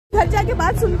के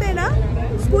बाद सुनते हैं ना,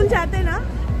 स्कूल जाते हैं ना,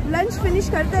 लंच फिनिश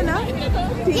करते हैं ना,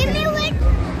 ठीक है।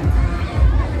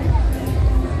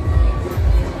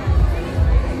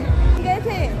 गए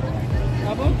थे,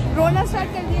 रोना स्टार्ट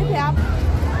कर दिए थे आप।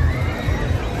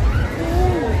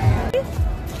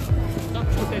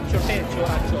 छोटे छोटे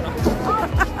चोरा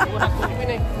कुछ भी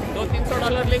नहीं,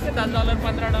 $200-300 लेके $10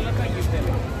 $15 का गिफ्ट दे।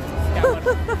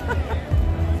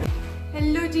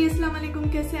 हेलो जी, अस्सलाम वालेकुम,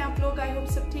 कैसे हैं आप लोग? आई होप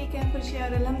सब ठीक है, खुश है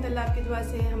और अल्हम्दुलिल्लाह आपकी दुआ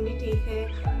से हम भी ठीक है।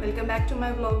 Welcome back to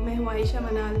my vlog. मैं हूँ आयशा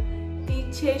मनाल।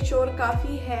 पीछे शोर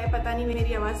काफ़ी है, पता नहीं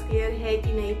मेरी आवाज़ क्लियर है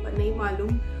कि नहीं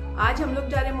मालूम। आज हम लोग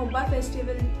जा रहे हैं मोम्बा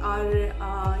फेस्टिवल और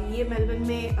ये मेलबर्न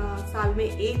में साल में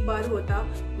एक बार होता।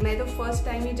 मैं तो फर्स्ट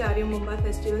टाइम ही जा रही हूँ मोम्बा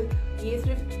फेस्टिवल। ये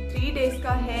सिर्फ 3 डेज़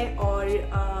का है और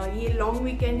ये लॉन्ग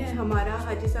वीकेंड है हमारा।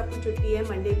 हाजी साहब को छुट्टी है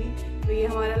मंडे भी, तो ये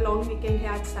हमारा लॉन्ग वीकेंड है।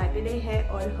 आज सैटरडे है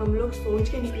और हम लोग सोच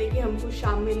के निकले कि हमको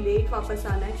शाम में लेट वापस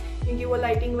आना है, क्योंकि वो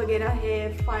लाइटिंग वगैरह है,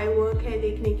 फायरवर्क है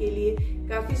देखने के लिए,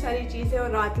 काफ़ी सारी चीज़ें, और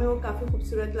रात में वो काफ़ी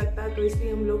खूबसूरत लगता है, तो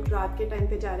इसलिए हम लोग रात के टाइम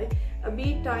पे जा रहे हैं।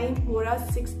 अभी टाइम हो रहा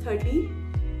 6:30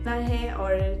 है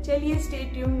और चलिए स्टे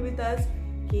ट्यून विद अस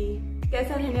कि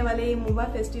कैसा रहने वाला है ये मोम्बा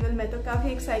फेस्टिवल। मैं तो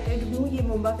काफ़ी एक्साइटेड हूँ ये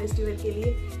मोम्बा फेस्टिवल के लिए।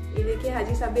 ये देखिए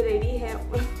हाजी साहब भी रेडी है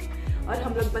और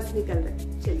हम लोग बस निकल रहे हैं।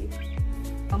 चलिए,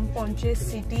 हम पहुँचे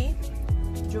सिटी,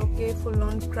 जो कि फुल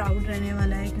ऑन क्राउड रहने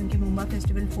वाला है, क्योंकि मोम्बा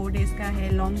फेस्टिवल 4 डेज़ का है,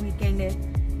 लॉन्ग वीकेंड है।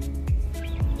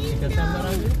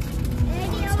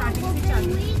 स्टार्टिंग से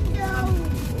चालू।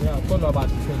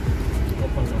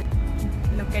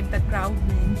 Look at the crowd,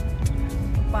 man.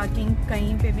 Parking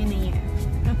कहीं पे भी नहीं है।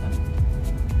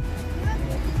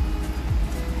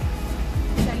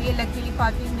 चलिए, लकीली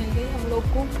पार्किंग मिल गई हम लोग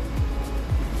को।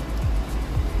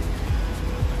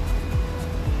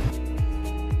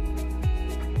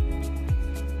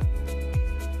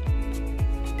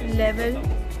 Level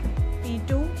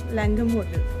P2 लैंगम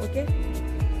hotel, okay.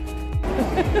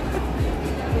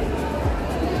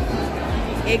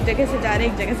 एक जगह से जा रहे,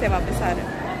 एक जगह से वापस आ रहे।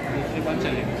 दूसरी बार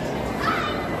चलेंगे।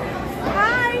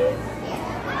 हाय,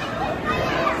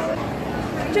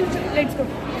 चल लेट्स गो,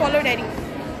 फॉलो डैडी।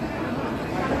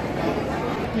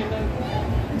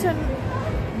 चल,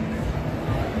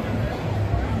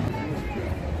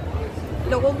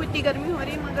 लोगों को इतनी गर्मी हो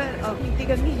रही है, मगर इतनी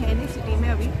गर्मी है नहीं सिटी में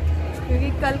अभी, क्योंकि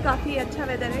कल काफ़ी अच्छा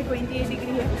वेदर है, 28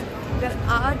 डिग्री है, मगर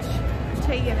आज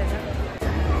अच्छा ही है वेदर।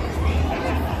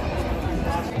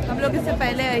 हम लोग इससे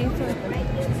पहले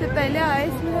आए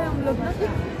इसमें हम लोग ना।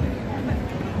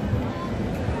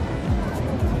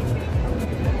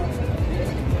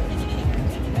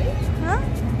 हाँ,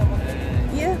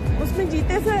 ये उसमें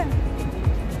जीते से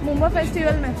मोम्बा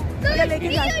फेस्टिवल में क्या लेके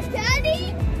जा।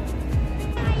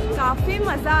 काफ़ी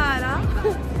मज़ा आ रहा।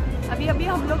 अभी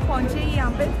हम लोग पहुँचे ही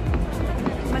यहाँ पे,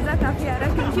 मज़ा काफ़ी आ रहा,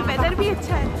 क्योंकि वेदर भी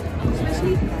अच्छा है।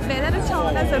 स्पेशली वेदर अच्छा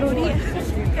होना ज़रूरी है,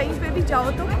 कहीं पे भी जाओ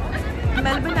तो।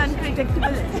 मेलबर्न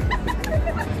अनप्रेडिक्टेबल है।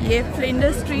 ये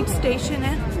फ्लिंडर स्ट्रीट स्टेशन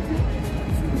है।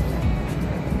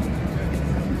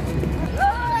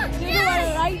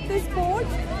 Ride this boat?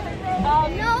 No.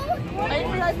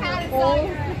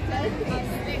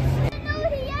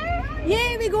 Yeah,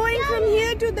 we're going from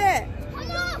here to there.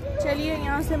 चलिए,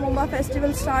 यहाँ से मोम्बा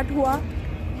फेस्टिवल स्टार्ट हुआ।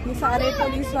 ये सारे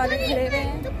पुलिस वाले खड़े हुए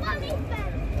हैं।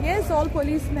 Yes, all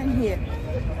policemen here.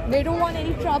 They don't want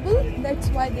any trouble. That's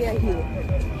why they are here.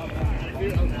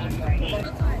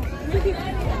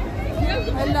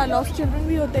 Allah, lost children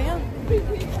भी होते हैं।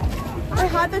 अरे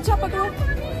हाथ अच्छा पकड़ो।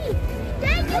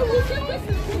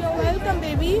 Welcome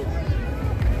baby.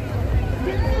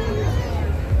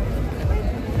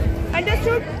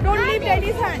 Understood? Don't leave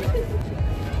daddies hand.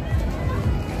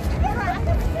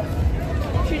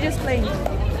 She just playing.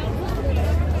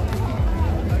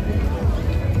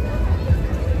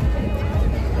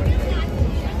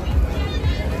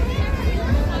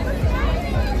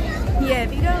 Here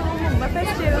we go, Moomba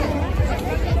Festival.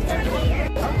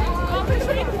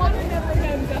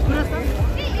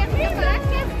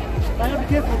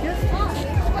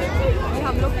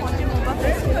 हम लोग पहुंचे मोम्बा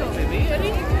फेस्टिवल।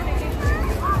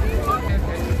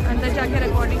 अंदर जाके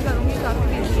रिकॉर्डिंग करूँगी, काफ़ी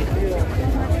बिजी है।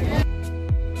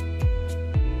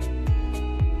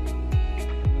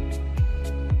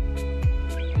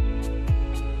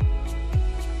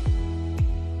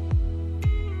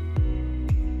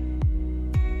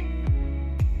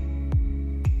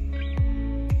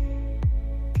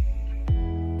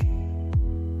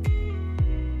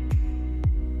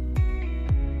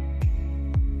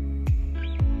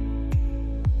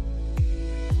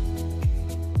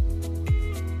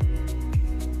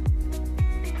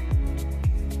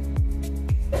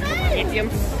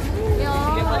 ATMs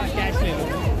कैश ले लो।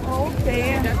 ओके,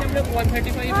 जैसे हम लोग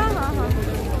 135। हाँ।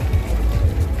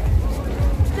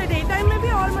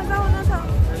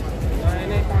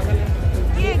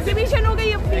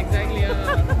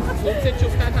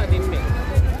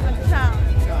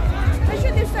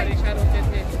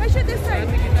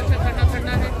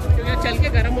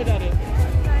 गर्म हो जा रही है।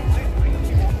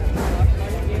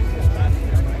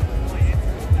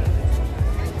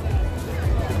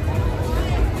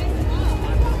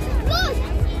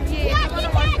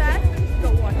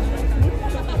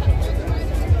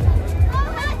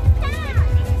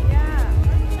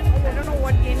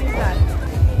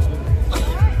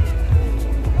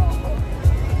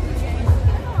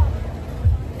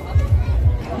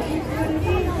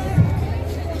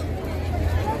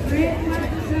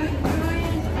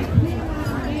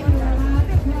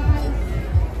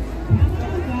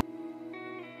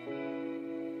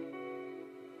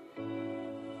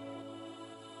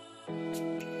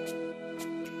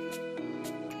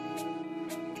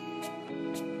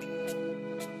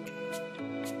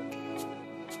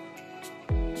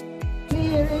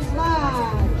 Here is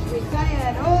large. We say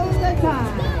it all the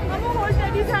time. Mama, hold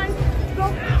Daddy's hand.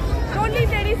 Don't leave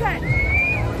Daddy's hand.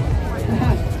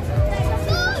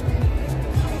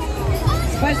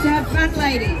 Supposed to have fun,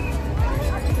 ladies.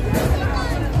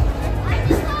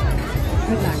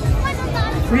 Good luck.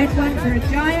 Red one for a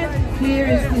giant. Here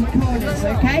is the corners,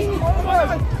 okay?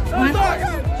 One.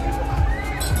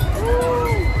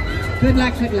 Good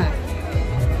luck, good luck.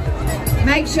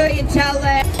 Make sure you tell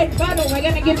the red bottle we're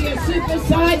going to give you a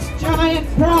super-sized giant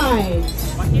prize.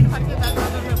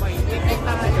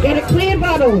 Get a clear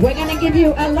bottle. We're going to give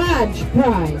you a large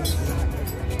prize.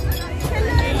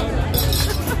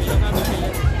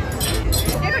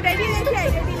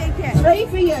 Three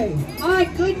for you. My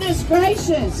goodness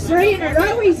gracious. 3 in a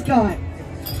row he's got.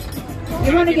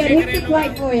 You want to get him to play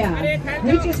for you.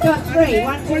 He just got 3.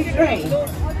 1, 2, 3.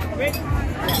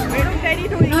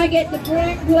 Can I get the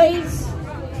broom, please?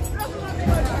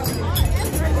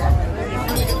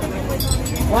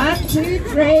 1, 2,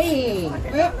 3.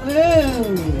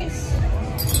 Yes.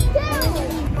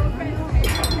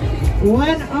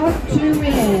 1 on 2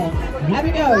 red. Have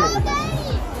a go.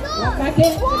 One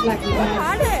bucket. Good luck, you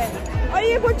guys. और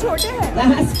ये कुछ छोटे हैं। The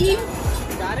husky.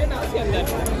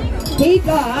 He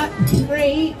got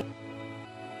 3.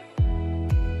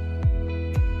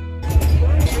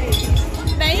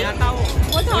 नहीं,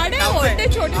 वो third है, वो छोटे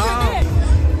छोटे हैं।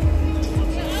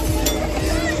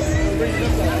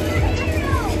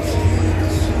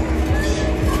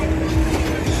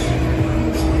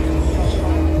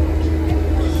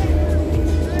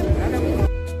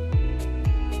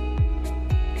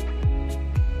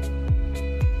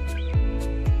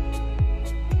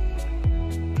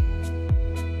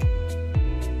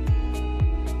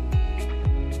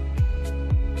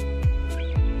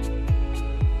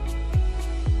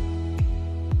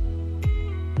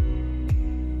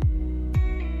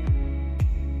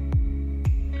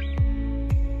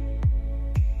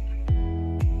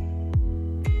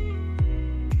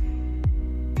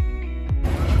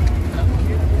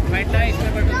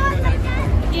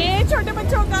 ये छोटे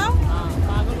बच्चों का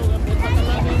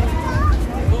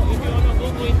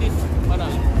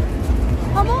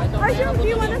Ashok, do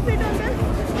you want to sit on this?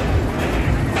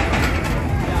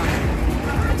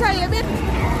 अच्छा ये भी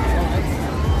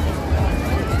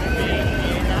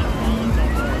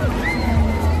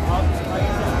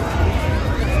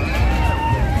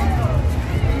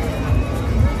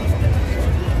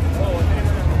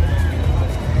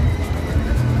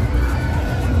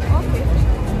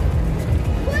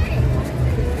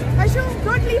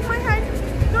Don't leave my hand.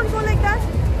 Don't go like that.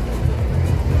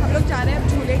 हम लोग जा रहे हैं अब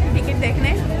झूले की टिकट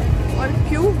देखने और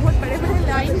क्यों बहुत बड़े बड़े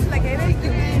लाइन्स लगे हुए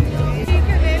ठीक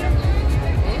है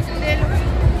ले लो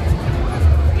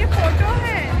ये फोटो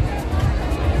है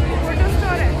फोटो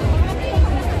स्टोर है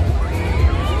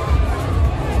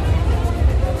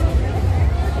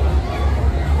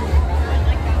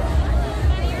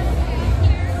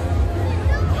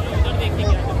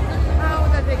हाँ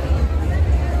उधर देखेंगे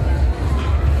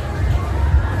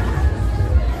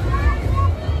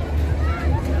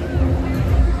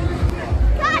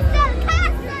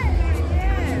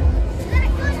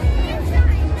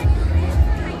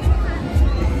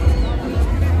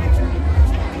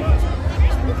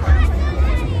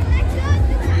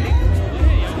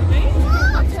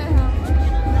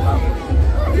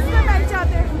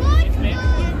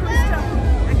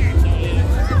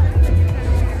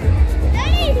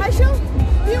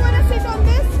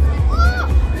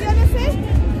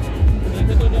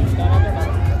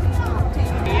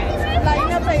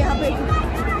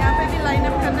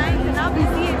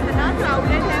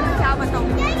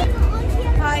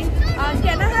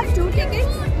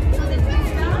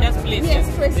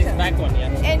Back one,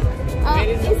 yeah. And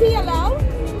is he allowed?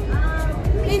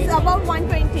 He's about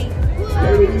 120.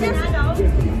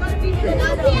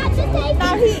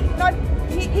 Now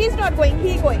he's not going.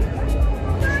 He going.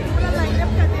 पूरा line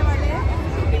up करने वाले हैं.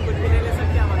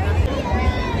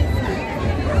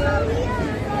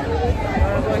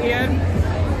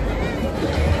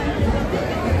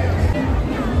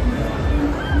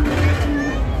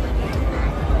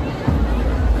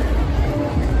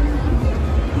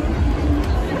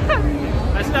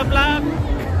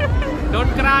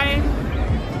 Don't cry.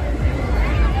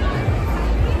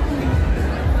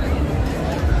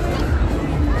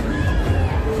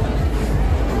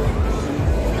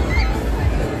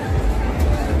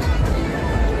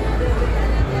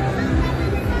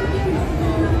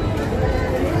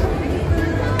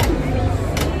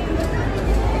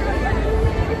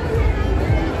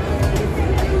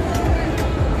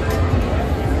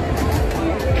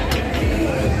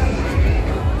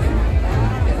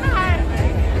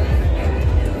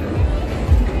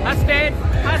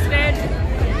 First aid.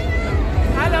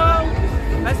 Hello.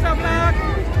 Best of luck.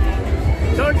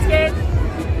 Don't skate.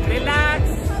 Relax.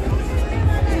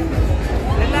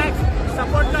 Relax.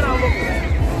 Support karo.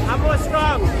 I'm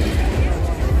strong.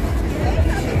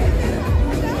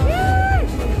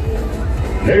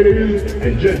 Ladies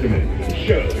and gentlemen, the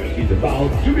show is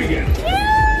about to begin.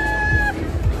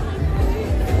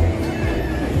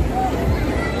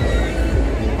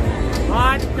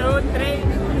 1, 2, 3.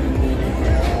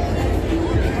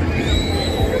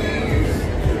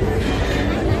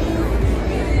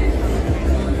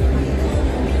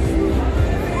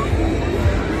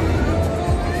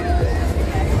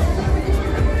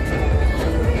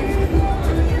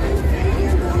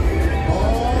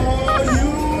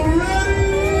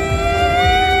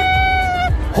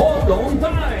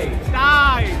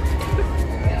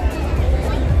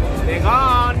 They're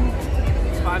gone.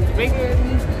 Fun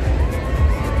begins.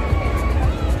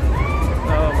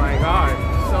 Oh my god,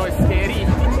 so scary.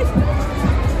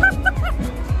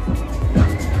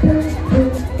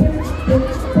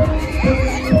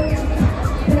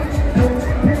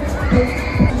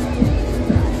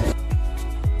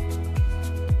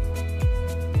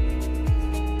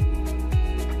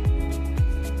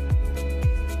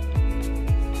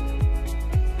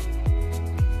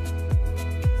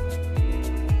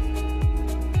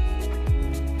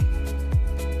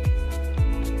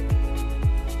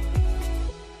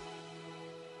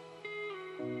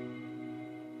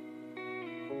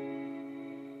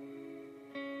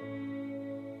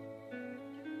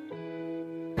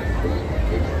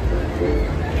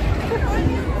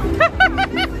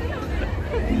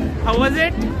 How was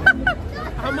it?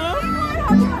 Hamo?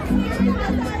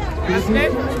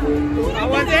 Aslen? How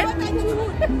was it?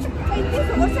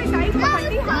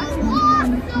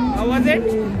 How was it?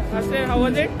 Aslen, how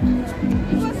was it? It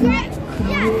was great.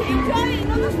 Yes, enjoy.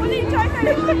 Fully enjoy.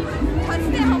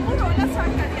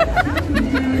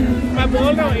 मैं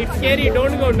बोल रहा हूँ, it's scary.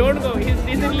 Don't go. He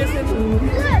didn't listen.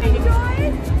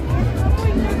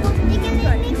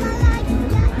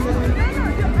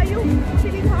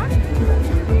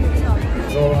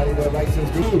 Alrighty, the races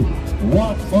do.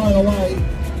 1 mile away.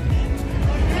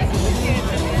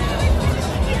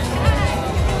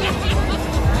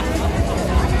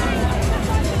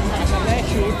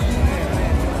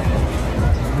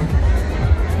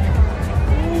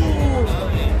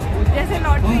 There's a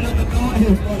lottery.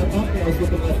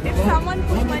 If someone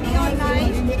puts money on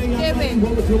 9, they win.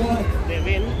 What would you like? They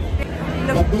win.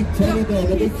 The big teddy bear,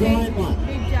 the big giant one.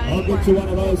 I'll get you one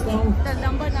of those now. The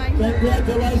number 9.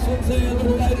 Congratulations there,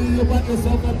 little lady. You won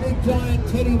yourself a big giant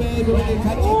teddy bear. You ready to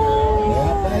touch it?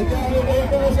 There they go.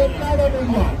 There's another big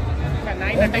one.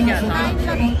 9 अटक गया था.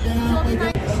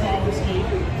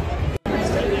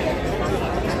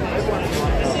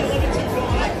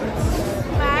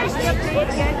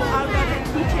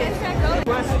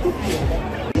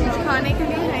 खाने के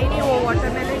लिए है ही नहीं, वो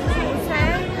watermelon juice है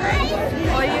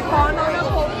और ये कॉर्न और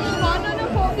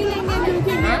कॉफी लेंगे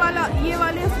क्योंकि ये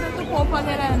वाले उसमें तो कोक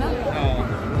वगैरह है ना,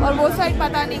 और वो साइड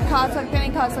पता नहीं खा सकते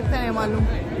नहीं मालूम,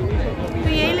 तो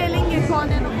यही ले लेंगे कॉर्न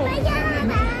और कोक।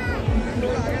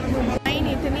 लाइन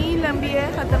इतनी लंबी है,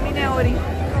 ख़त्म ही नहीं हो रही,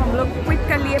 तो हम लोग क्विक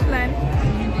कर लिए प्लान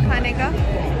खाने का।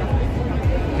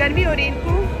 गर्मी हो रही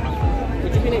इनको।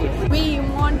 We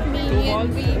want minion.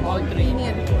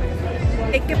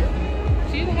 एक के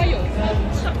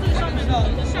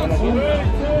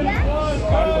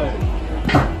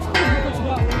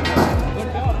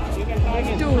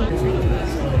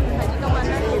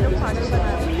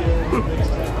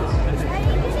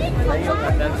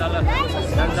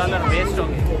 $10 waste हो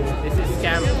गए. This is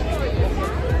scam.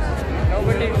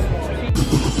 Nobody.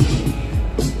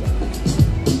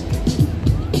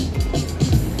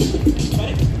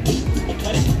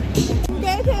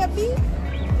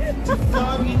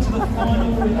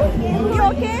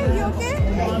 You okay?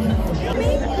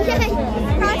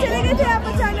 कहाँ चले गए थे आप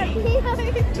अचानक?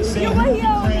 You were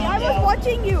here only. I was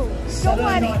watching you. Don't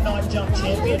worry.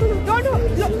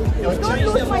 Don't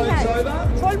lose my hand.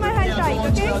 Hold my hand tight,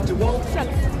 okay? चल,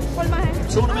 hold my hand.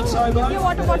 ये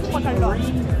water bottle पकड़ लो.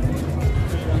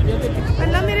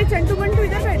 अल्लाह मेरे चंटू बंटू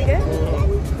इधर बैठ गए.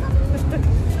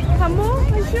 हमो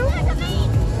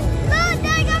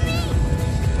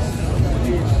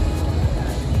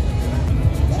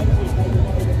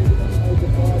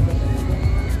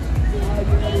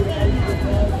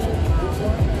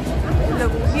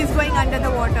He's going under the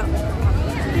water.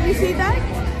 Can you see that?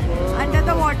 Under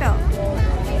the water.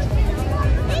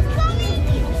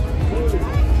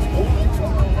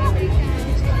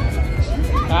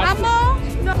 Ammo!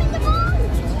 No.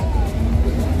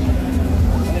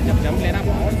 जब jump लेना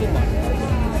और zoom मार।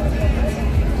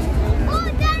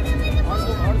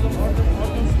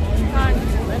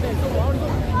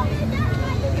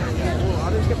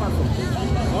 और इसके पास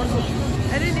और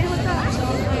अरे नहीं होता।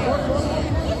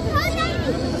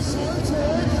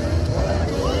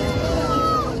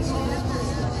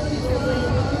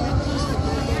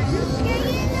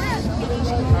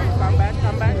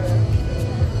 Come back.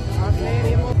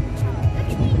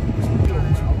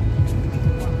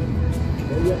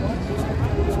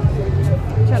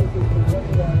 चल।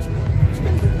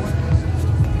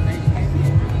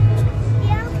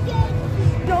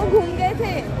 लोग घूम गए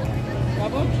थे,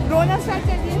 रोना स्टार्ट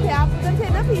कर दिए थे। आप उधर थे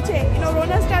ना पीछे, इन्होंने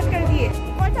रोना स्टार्ट कर दिए।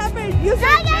 What happened? You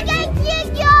said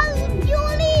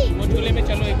वो झूले में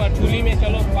चलो, एक बार झूली में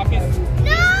चलो वापस।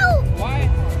 Why?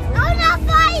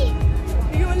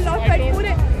 you will not fight.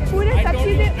 पूरे सब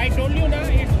चीजें। I told you ना,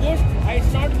 it's good,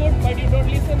 it's not good, but you don't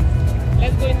listen.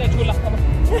 Let's go in the झूला, come on.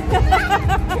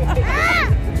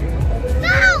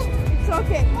 It's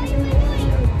okay.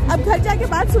 अब घर जाके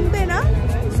बात सुनते ना,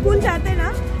 स्कूल जाते ना,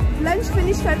 लंच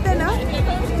फिनिश करते ना,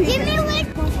 ठीक है।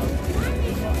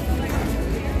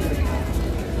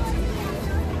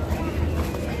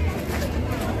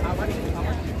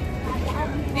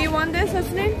 Do you want this,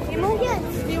 Hasnin? Imo? Yes.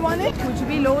 Do you want it? कुछ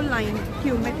भी लो, लाइन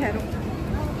क्यों में ठहरो।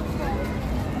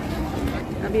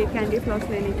 अब ये कैंडी फ्लॉस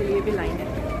लेने के लिए भी लाइन है।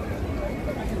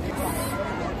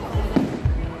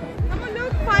 Come on,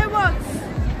 look, fireworks.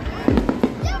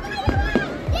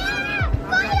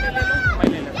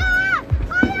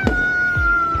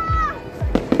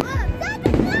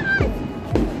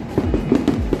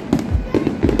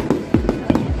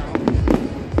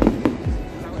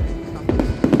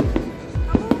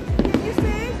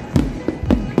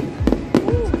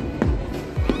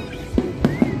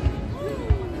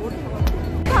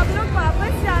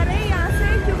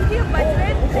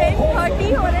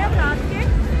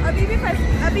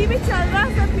 अभी भी चल रहा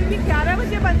सब, क्योंकि 11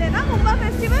 बजे बंद है ना मोम्बा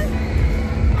फेस्टिवल।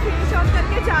 फिनिश ऑफ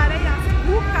करके जा रहे हैं। यहाँ से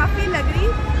भूख काफ़ी लग रही,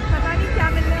 पता नहीं क्या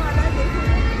मिलने वाला है,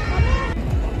 देखूँगा।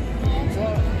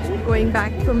 Going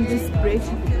back from this bridge,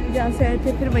 जहाँ से आए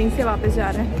थे फिर वहीं से वापस जा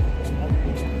रहे हैं।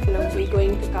 We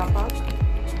going to car park.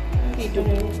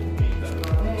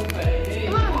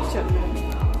 चलो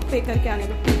पे करके आने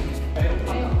दो।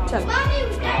 चलो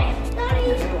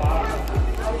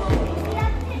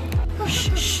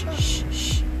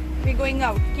We going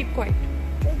out. Keep quiet.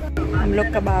 हम लोग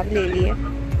कबाब ले लिए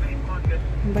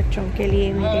बच्चों के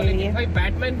लिए, मेरे लिए।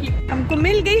 बैटमैन की हमको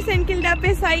मिल गई सेंकिल्डा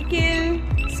पे साइकिल,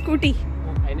 स्कूटी।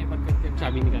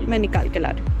 चाबी निकाल, मैं निकाल के ला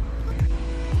रही हूँ।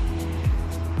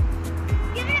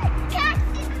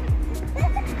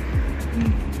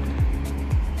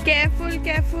 Careful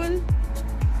careful.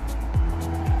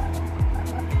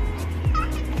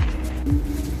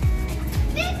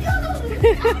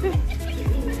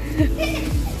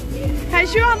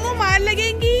 हर्षो हमको मार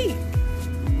लगेंगी,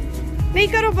 नहीं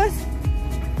करो बस।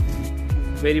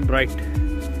 Very bright,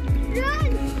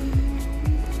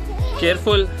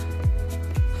 careful.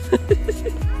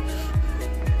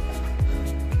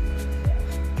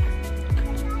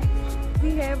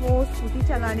 है वो स्कूटी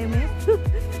चलाने में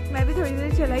मैं भी थोड़ी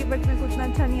देर चलाई, बट मेरे को उतना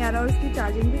अच्छा नहीं आ रहा और उसकी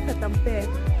चार्जिंग भी ख़त्म पे है।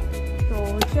 तो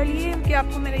चलिए, कि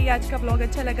आपको मेरा ये आज का ब्लॉग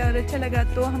अच्छा लगा, और अच्छा लगा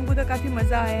तो हमको तो काफ़ी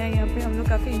मज़ा आया है। यहाँ पे हम लोग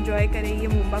काफ़ी इंजॉय करें ये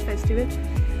मोम्बा फेस्टिवल।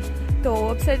 तो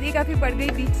अब सर्दी काफ़ी बढ़ गई।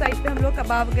 बीच साइड पे हम लोग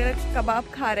कबाब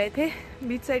खा रहे थे।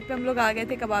 बीच साइड पे हम लोग आ गए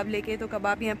थे कबाब लेके, तो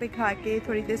कबाब यहाँ पे खा के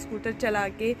थोड़ी देर स्कूटर चला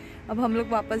के अब हम लोग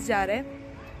वापस जा रहे हैं।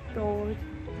 तो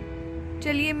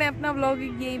चलिए, मैं अपना व्लॉग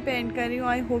यहीं पे एंड कर रही हूँ।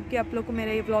 आई होप कि आप लोग को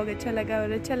मेरा ये व्लॉग अच्छा लगा,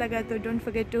 और अच्छा लगा तो don't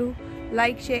forget to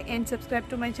like, share and subscribe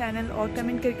to my channel, और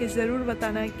कमेंट करके ज़रूर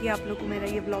बताना कि आप लोग को मेरा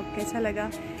ये व्लॉग कैसा लगा।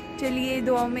 चलिए,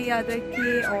 दुआओं में याद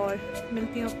रखिए, और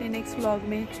मिलती हूँ अपने नेक्स्ट व्लॉग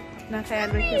में। अपना ख्याल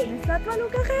रखिए, अपने साथ वालों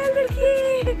का ख्याल रखिए।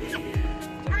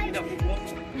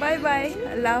 बाय बाय,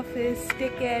 अल्लाह हाफिज़,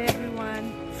 take care everyone,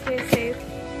 stay safe.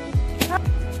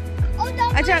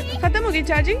 अच्छा, ख़त्म हो गई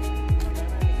चार्जिंग?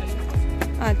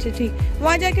 अच्छा ठीक,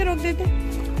 वहाँ जाके रोक देते।